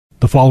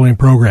following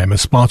program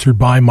is sponsored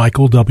by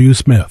Michael W.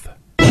 Smith.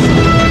 The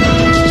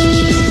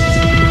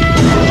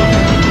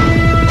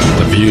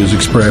views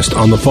expressed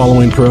on the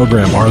following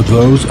program are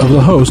those of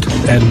the host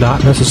and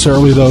not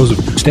necessarily those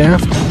of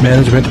staff,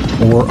 management,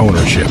 or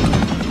ownership.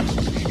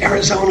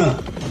 Arizona,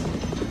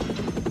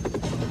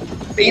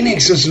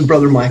 Phoenix, this is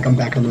Brother Mike. I'm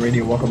back on the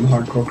radio. Welcome to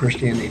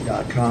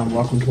HardcoreChristianity.com.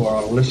 Welcome to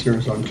our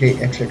listeners on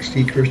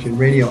KXXT Christian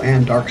Radio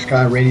and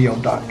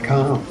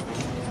DarkSkyRadio.com.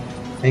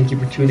 Thank you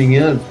for tuning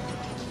in.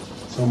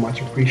 So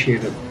much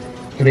appreciated.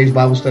 Today's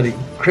Bible study,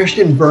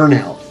 Christian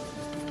burnout.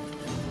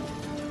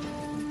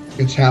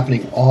 It's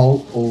happening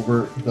all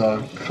over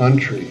the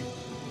country.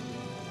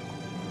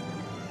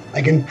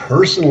 I can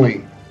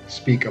personally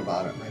speak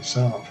about it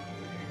myself.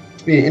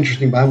 It's been an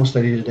interesting Bible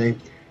study today.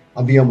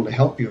 I'll be able to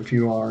help you if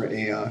you are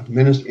in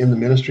the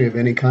ministry of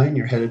any kind.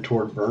 You're headed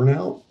toward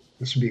burnout.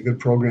 This would be a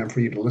good program for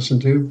you to listen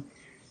to.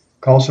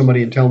 Call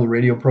somebody and tell them the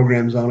radio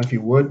program's on if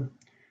you would.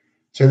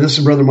 Say, this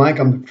is Brother Mike.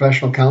 I'm the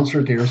professional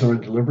counselor at the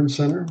Arizona Deliverance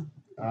Center.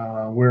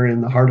 We're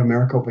in the heart of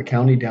Maricopa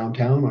County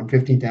downtown on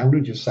 15th Avenue,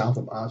 just south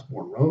of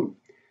Osborne Road.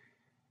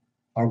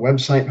 Our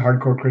website,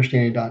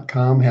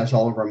 HardcoreChristianity.com, has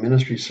all of our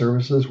ministry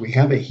services. We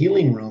have a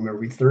healing room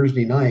every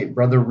Thursday night.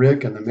 Brother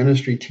Rick and the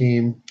ministry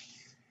team,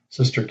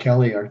 Sister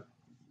Kelly, are,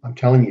 I'm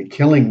telling you,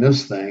 killing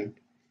this thing.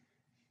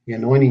 The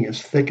anointing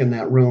is thick in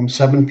that room.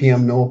 7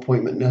 p.m., no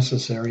appointment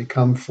necessary.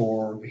 Come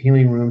for the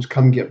healing rooms.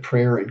 Come get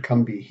prayer and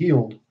come be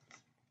healed.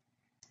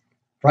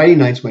 Friday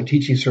nights, my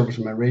teaching service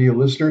with my radio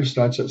listeners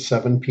starts at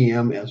 7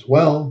 p.m. as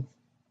well.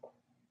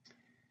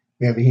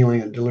 We have a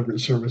healing and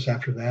deliverance service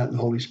after that, and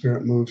the Holy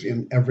Spirit moves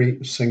in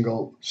every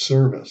single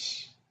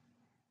service,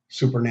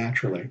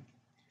 supernaturally.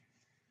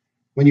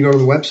 When you go to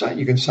the website,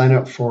 you can sign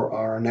up for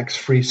our next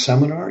free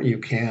seminar. You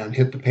can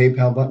hit the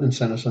PayPal button and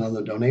send us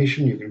another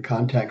donation. You can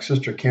contact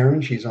Sister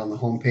Karen. She's on the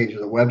homepage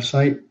of the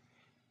website.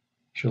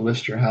 She'll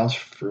list your house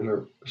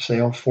for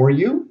sale for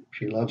you.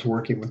 She loves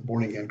working with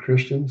born-again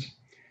Christians.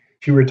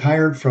 She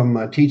retired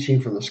from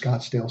teaching from the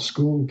Scottsdale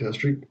School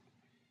District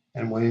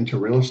and went into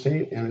real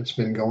estate, and it's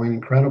been going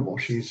incredible.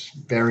 She's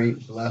a very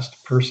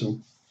blessed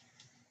person.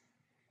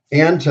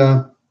 And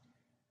on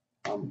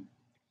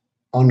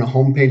the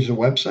homepage of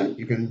the website,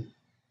 you can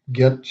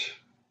get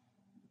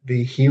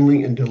the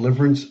Healing and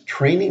Deliverance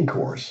Training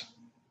Course.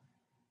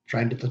 It's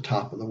right at the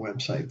top of the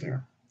website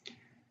there.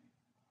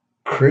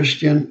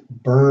 Christian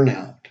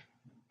burnout.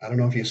 I don't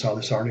know if you saw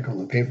this article in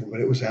the paper,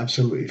 but it was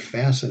absolutely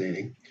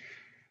fascinating.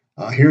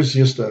 Here's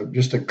just a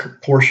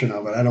portion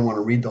of it. I don't want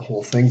to read the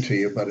whole thing to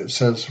you, but it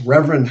says,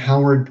 Reverend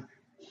Howard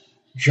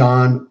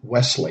John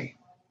Wesley,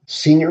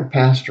 senior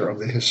pastor of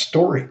the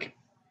historic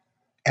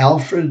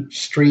Alfred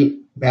Street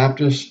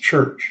Baptist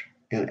Church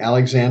in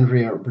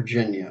Alexandria,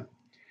 Virginia.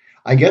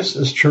 I guess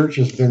this church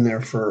has been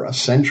there for a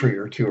century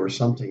or two or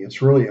something.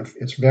 It's really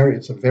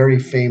it's a very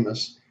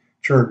famous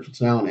church. It's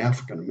now an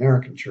African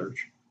American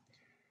church.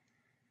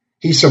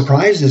 He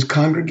surprised his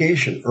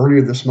congregation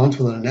earlier this month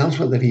with an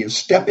announcement that he is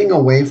stepping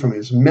away from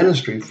his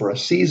ministry for a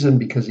season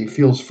because he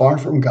feels far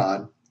from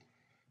God,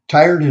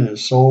 tired in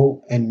his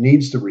soul, and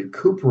needs to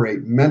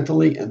recuperate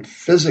mentally and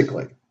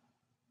physically.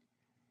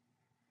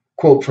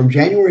 Quote, from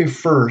January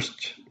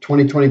 1st,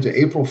 2020 to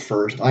April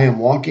 1st, I am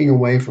walking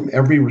away from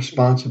every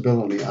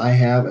responsibility I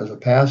have as a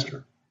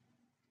pastor.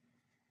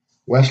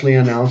 Wesley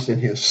announced in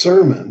his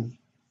sermon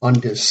on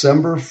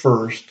December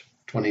 1st,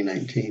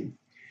 2019.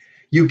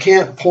 You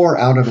can't pour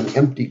out of an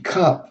empty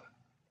cup.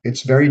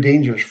 It's very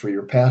dangerous for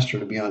your pastor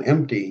to be on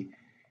empty.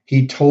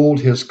 He told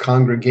his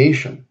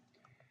congregation,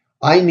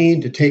 I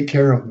need to take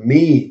care of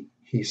me,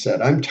 he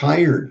said. I'm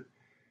tired.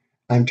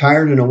 I'm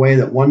tired in a way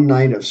that one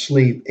night of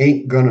sleep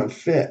ain't gonna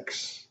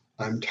fix.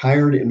 I'm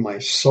tired in my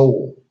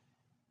soul.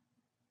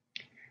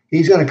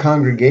 He's got a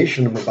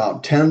congregation of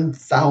about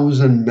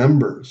 10,000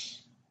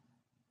 members.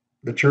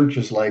 The church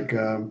is like,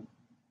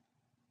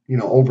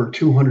 over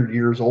 200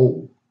 years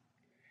old.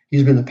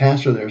 He's been the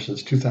pastor there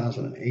since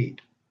 2008.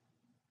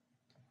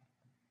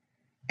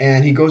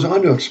 And he goes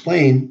on to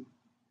explain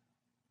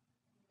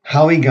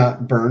how he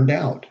got burned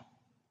out.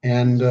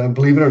 And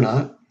believe it or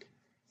not,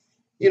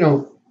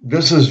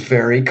 this is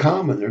very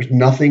common. There's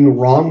nothing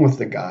wrong with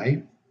the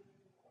guy.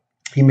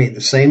 He made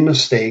the same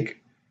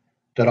mistake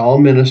that all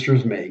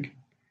ministers make.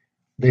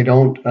 They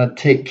don't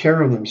take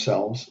care of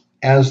themselves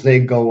as they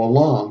go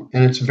along.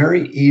 And it's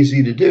very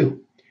easy to do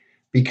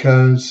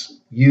because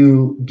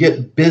you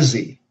get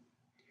busy.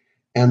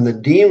 And the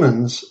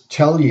demons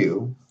tell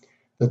you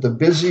that the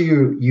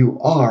busier you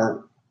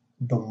are,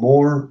 the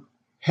more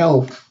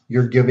help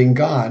you're giving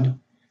God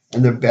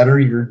and the better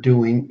you're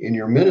doing in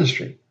your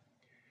ministry.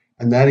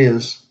 And that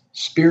is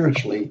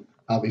spiritually,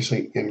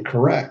 obviously,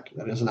 incorrect.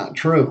 That is not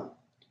true.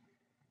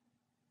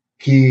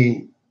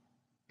 The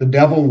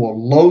devil will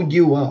load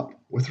you up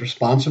with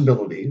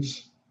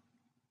responsibilities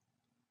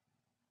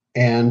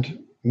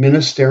and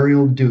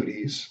ministerial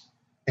duties,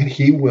 and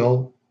he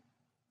will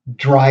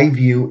drive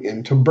you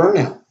into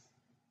burnout.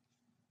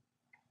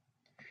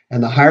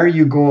 And the higher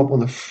you go up on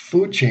the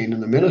food chain in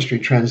the ministry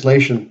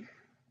translation,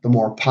 the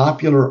more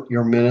popular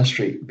your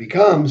ministry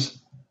becomes,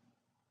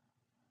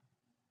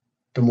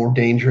 the more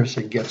dangerous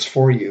it gets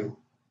for you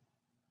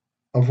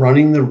of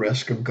running the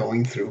risk of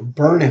going through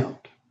burnout.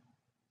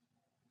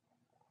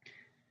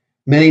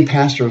 Many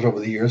pastors over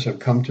the years have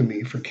come to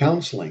me for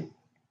counseling,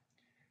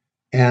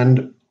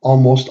 and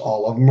almost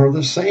all of them are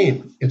the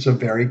same. It's a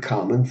very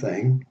common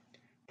thing.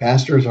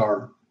 Pastors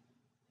are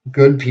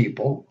good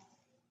people.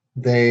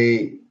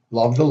 They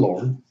love the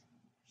Lord.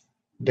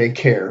 They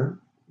care.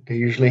 They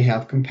usually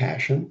have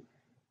compassion.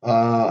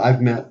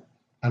 I've met,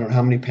 I don't know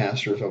how many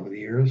pastors over the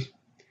years.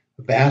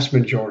 The vast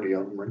majority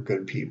of them are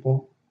good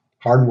people,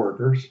 hard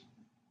workers.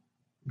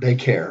 They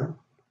care.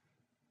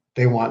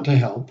 They want to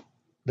help.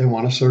 They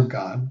want to serve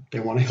God. They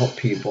want to help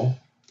people.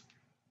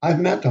 I've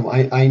met them.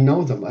 I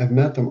know them. I've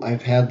met them.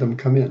 I've had them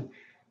come in.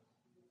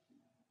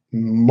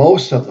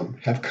 Most of them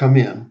have come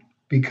in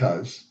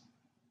because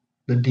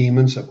the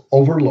demons have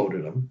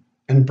overloaded them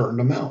and burned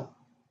them out.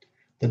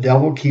 The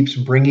devil keeps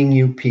bringing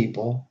you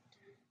people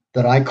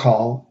that I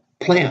call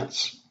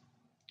plants.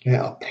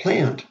 Yeah, a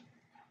plant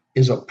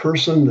is a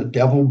person the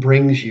devil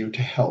brings you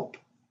to help.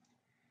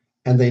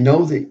 And they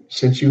know that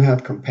since you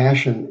have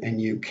compassion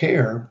and you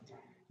care,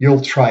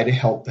 you'll try to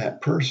help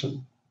that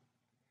person.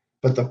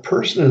 But the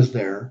person is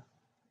there,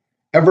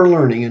 ever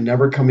learning and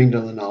never coming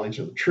to the knowledge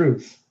of the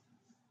truth.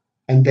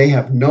 And they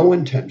have no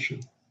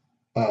intention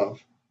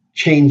of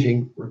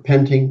changing,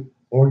 repenting,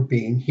 or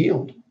being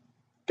healed.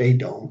 They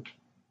don't.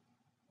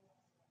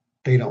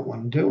 They don't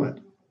want to do it.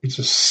 It's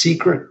a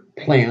secret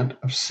plant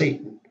of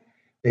Satan.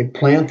 They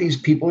plant these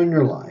people in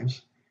your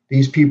lives.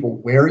 These people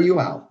wear you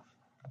out.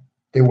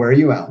 They wear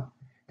you out.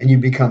 And you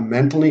become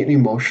mentally and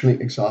emotionally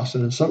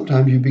exhausted. And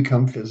sometimes you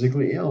become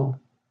physically ill.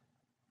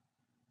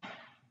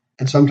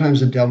 And sometimes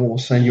the devil will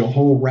send you a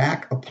whole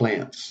rack of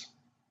plants,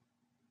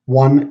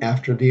 one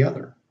after the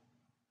other.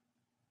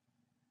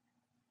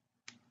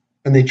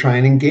 And they try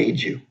and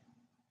engage you.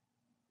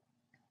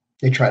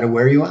 They try to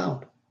wear you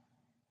out.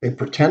 They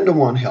pretend to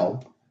want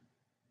help.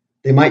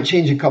 They might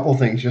change a couple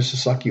things just to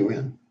suck you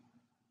in.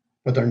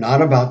 But they're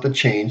not about to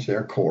change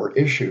their core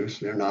issues.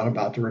 They're not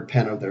about to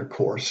repent of their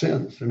core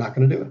sins. They're not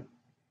going to do it.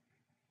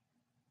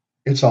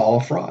 It's all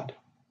a fraud.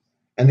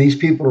 And these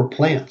people are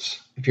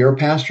plants. If you're a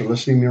pastor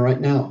listening to me right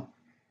now,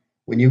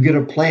 when you get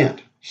a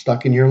plant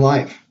stuck in your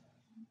life,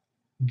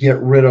 get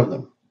rid of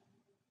them.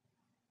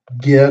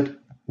 Get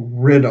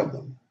rid of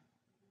them.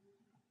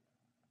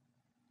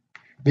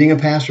 Being a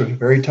pastor is a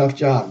very tough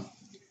job.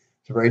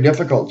 It's a very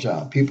difficult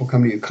job. People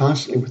come to you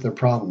constantly with their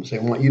problems. They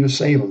want you to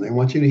save them. They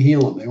want you to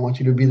heal them. They want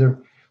you to be their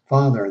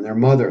father and their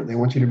mother. They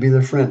want you to be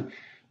their friend.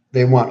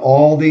 They want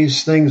all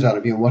these things out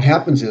of you. And what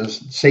happens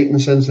is Satan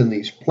sends in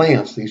these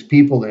plants, these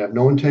people that have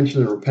no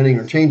intention of repenting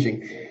or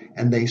changing,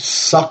 and they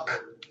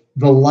suck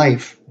the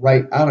life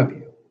right out of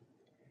you.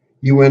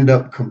 You end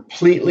up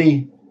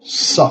completely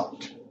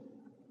sucked.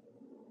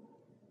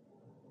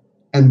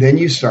 And then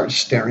you start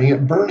staring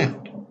at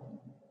burnout.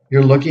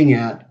 You're looking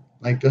at,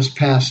 like this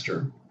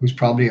pastor, who's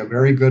probably a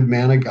very good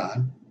man of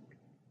God,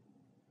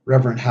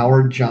 Reverend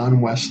Howard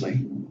John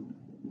Wesley,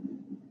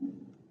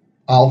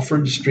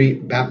 Alfred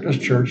Street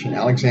Baptist Church in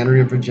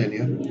Alexandria,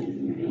 Virginia.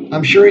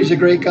 I'm sure he's a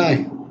great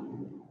guy.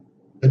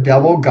 The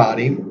devil got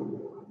him.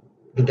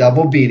 The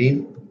devil beat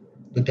him.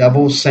 The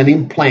devil sent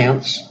him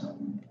plants.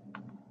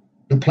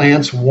 The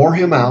plants wore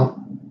him out.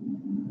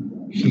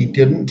 He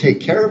didn't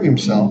take care of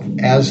himself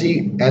as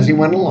he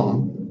went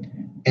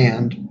along.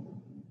 And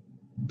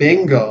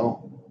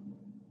bingo,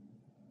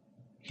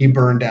 he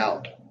burned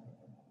out.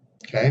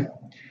 Okay?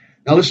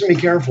 Now listen to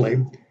me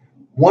carefully.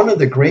 One of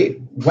the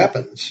great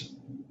weapons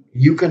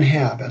you can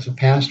have as a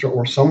pastor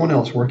or someone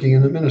else working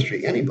in the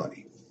ministry,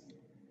 anybody,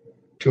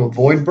 to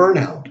avoid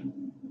burnout.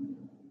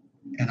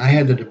 And I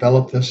had to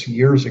develop this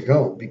years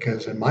ago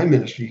because in my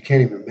ministry, you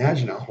can't even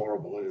imagine how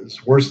horrible it is.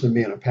 It's worse than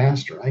being a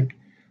pastor.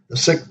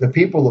 The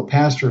people the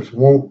pastors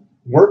won't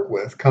work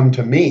with come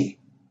to me.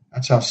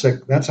 That's how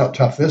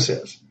tough this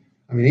is.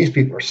 I mean, these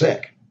people are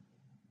sick.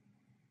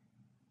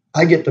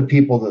 I get the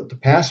people that the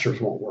pastors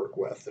won't work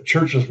with, the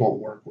churches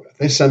won't work with.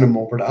 They send them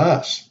over to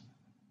us.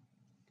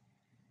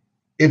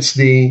 It's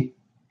the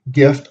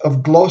gift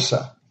of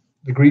glossa.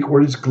 The Greek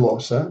word is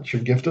glossa. It's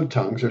your gift of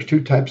tongues. There's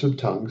two types of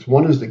tongues.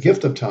 One is the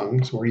gift of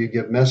tongues, where you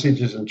give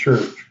messages in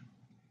church.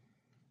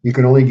 You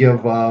can only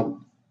give the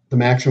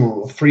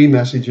maximum of 3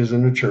 messages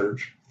in a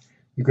church.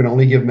 You can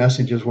only give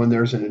messages when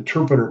there's an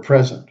interpreter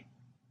present.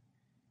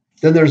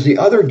 Then there's the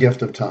other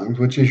gift of tongues,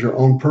 which is your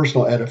own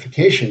personal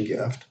edification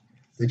gift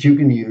that you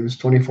can use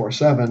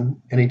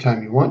 24/7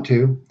 anytime you want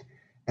to.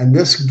 And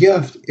this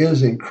gift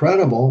is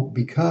incredible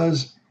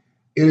because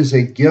it is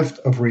a gift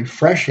of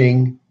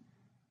refreshing,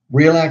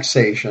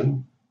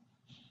 relaxation,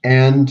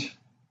 and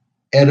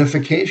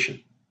edification.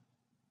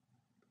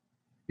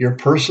 Your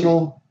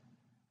personal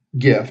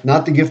gift,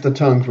 not the gift of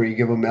tongues where you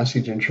give a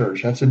message in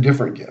church. That's a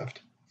different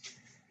gift.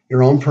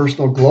 Your own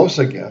personal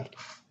glossa gift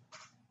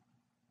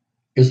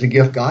is the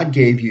gift God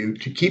gave you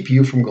to keep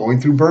you from going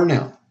through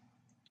burnout.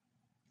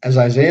 As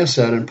Isaiah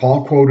said, and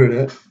Paul quoted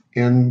it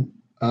in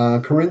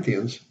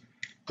Corinthians,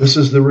 this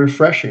is the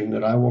refreshing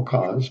that I will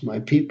cause my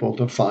people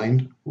to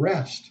find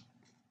rest.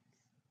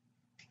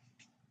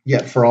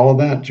 Yet for all of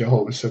that,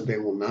 Jehovah said they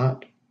will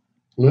not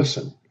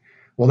listen.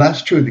 Well,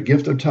 that's true. The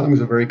gift of tongues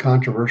is a very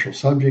controversial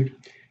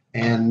subject,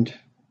 and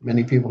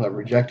many people have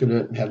rejected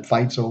it and had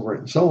fights over it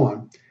and so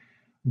on.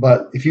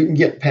 But if you can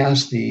get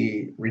past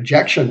the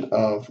rejection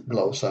of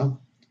glossa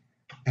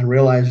and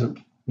realize that,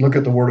 look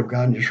at the Word of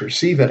God and just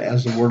receive it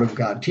as the Word of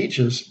God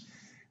teaches,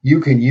 you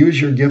can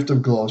use your gift of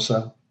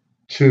glossa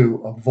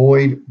to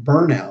avoid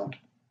burnout.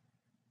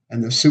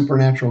 And the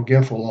supernatural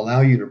gift will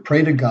allow you to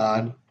pray to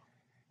God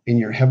in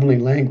your heavenly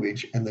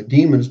language, and the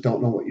demons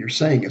don't know what you're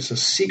saying. It's a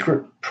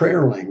secret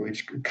prayer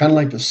language, kind of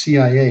like the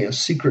CIA, a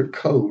secret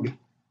code,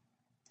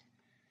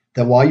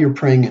 that while you're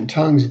praying in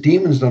tongues,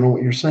 demons don't know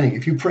what you're saying.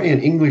 If you pray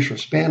in English or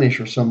Spanish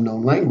or some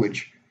known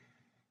language,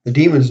 the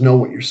demons know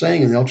what you're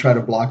saying, and they'll try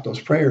to block those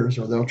prayers,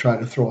 or they'll try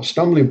to throw a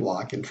stumbling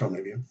block in front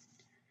of you.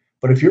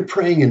 But if you're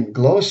praying in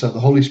glossa, the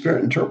Holy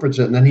Spirit interprets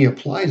it, and then he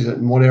applies it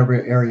in whatever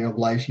area of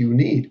life you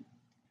need.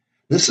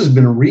 This has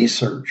been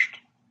researched.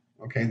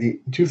 Okay,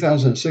 in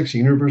 2006, the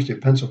University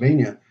of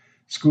Pennsylvania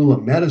School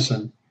of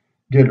Medicine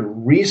did a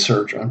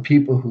research on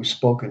people who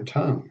spoke in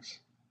tongues.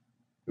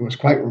 It was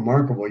quite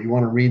remarkable. You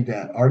want to read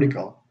that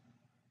article.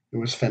 It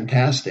was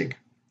fantastic.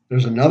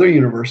 There's another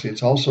university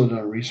that's also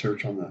done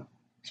research on the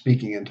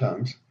speaking in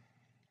tongues.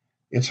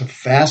 It's a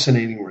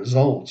fascinating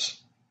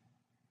results.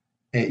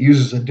 It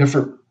uses a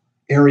different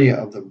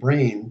area of the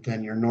brain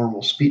than your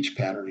normal speech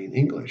pattern in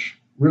English.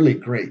 Really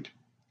great.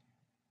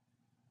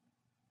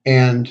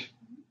 And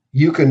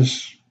you can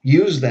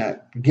use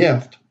that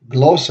gift.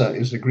 Glossa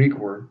is the Greek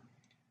word.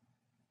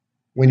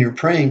 When you're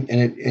praying,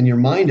 and your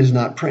mind is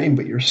not praying,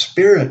 but your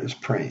spirit is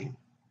praying.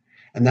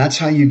 And that's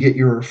how you get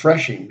your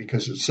refreshing,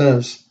 because it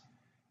says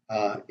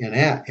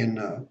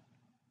in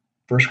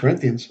 1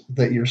 Corinthians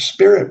that your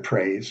spirit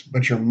prays,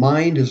 but your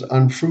mind is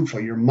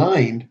unfruitful. Your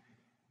mind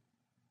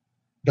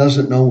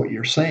doesn't know what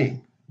you're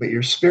saying, but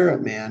your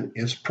spirit man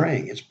is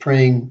praying. It's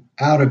praying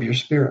out of your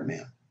spirit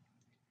man.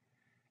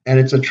 And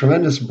it's a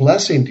tremendous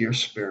blessing to your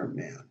spirit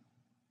man.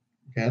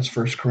 Okay, that's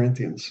 1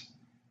 Corinthians,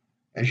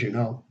 as you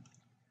know.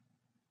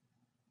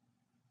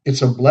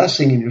 It's a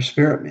blessing in your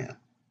spirit man.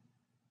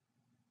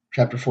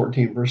 Chapter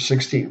 14, verse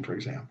 16, for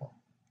example.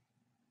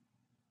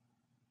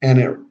 And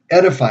it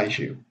edifies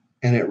you,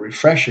 and it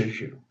refreshes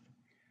you.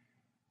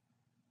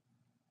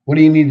 What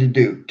do you need to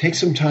do? Take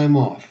some time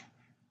off.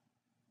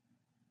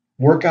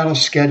 Work out a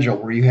schedule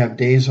where you have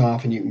days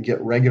off and you can get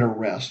regular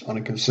rest on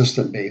a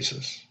consistent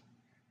basis.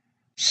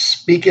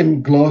 Speak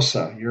in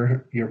glossa,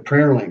 your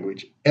prayer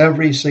language,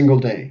 every single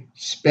day.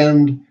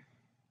 Spend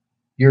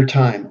your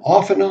time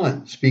off and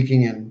on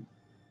speaking in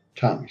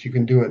tongues. You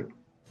can do it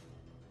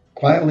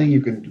quietly. You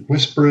can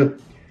whisper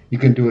it. You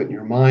can do it in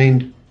your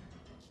mind.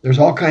 There's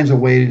all kinds of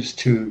ways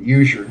to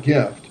use your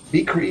gift.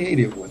 Be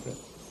creative with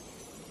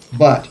it.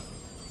 But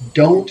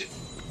don't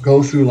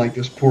go through like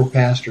this poor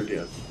pastor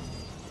did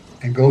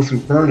and go through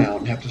burnout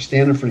and have to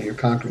stand in front of your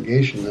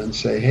congregation and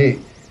say, hey,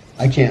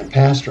 I can't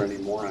pastor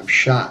anymore. I'm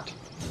shot.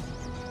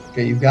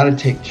 Okay, you've got to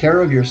take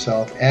care of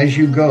yourself as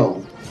you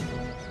go.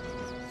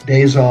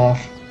 Days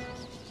off,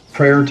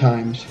 prayer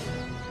times,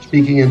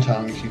 speaking in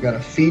tongues. You've got to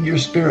feed your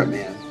spirit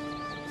man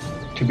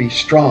to be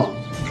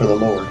strong for the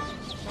Lord.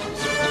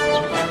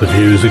 The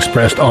views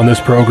expressed on this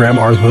program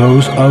are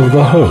those of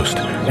the host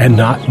and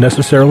not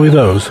necessarily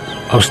those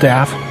of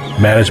staff,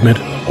 management,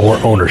 or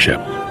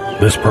ownership.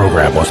 This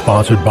program was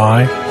sponsored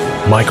by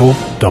Michael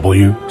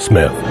W.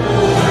 Smith.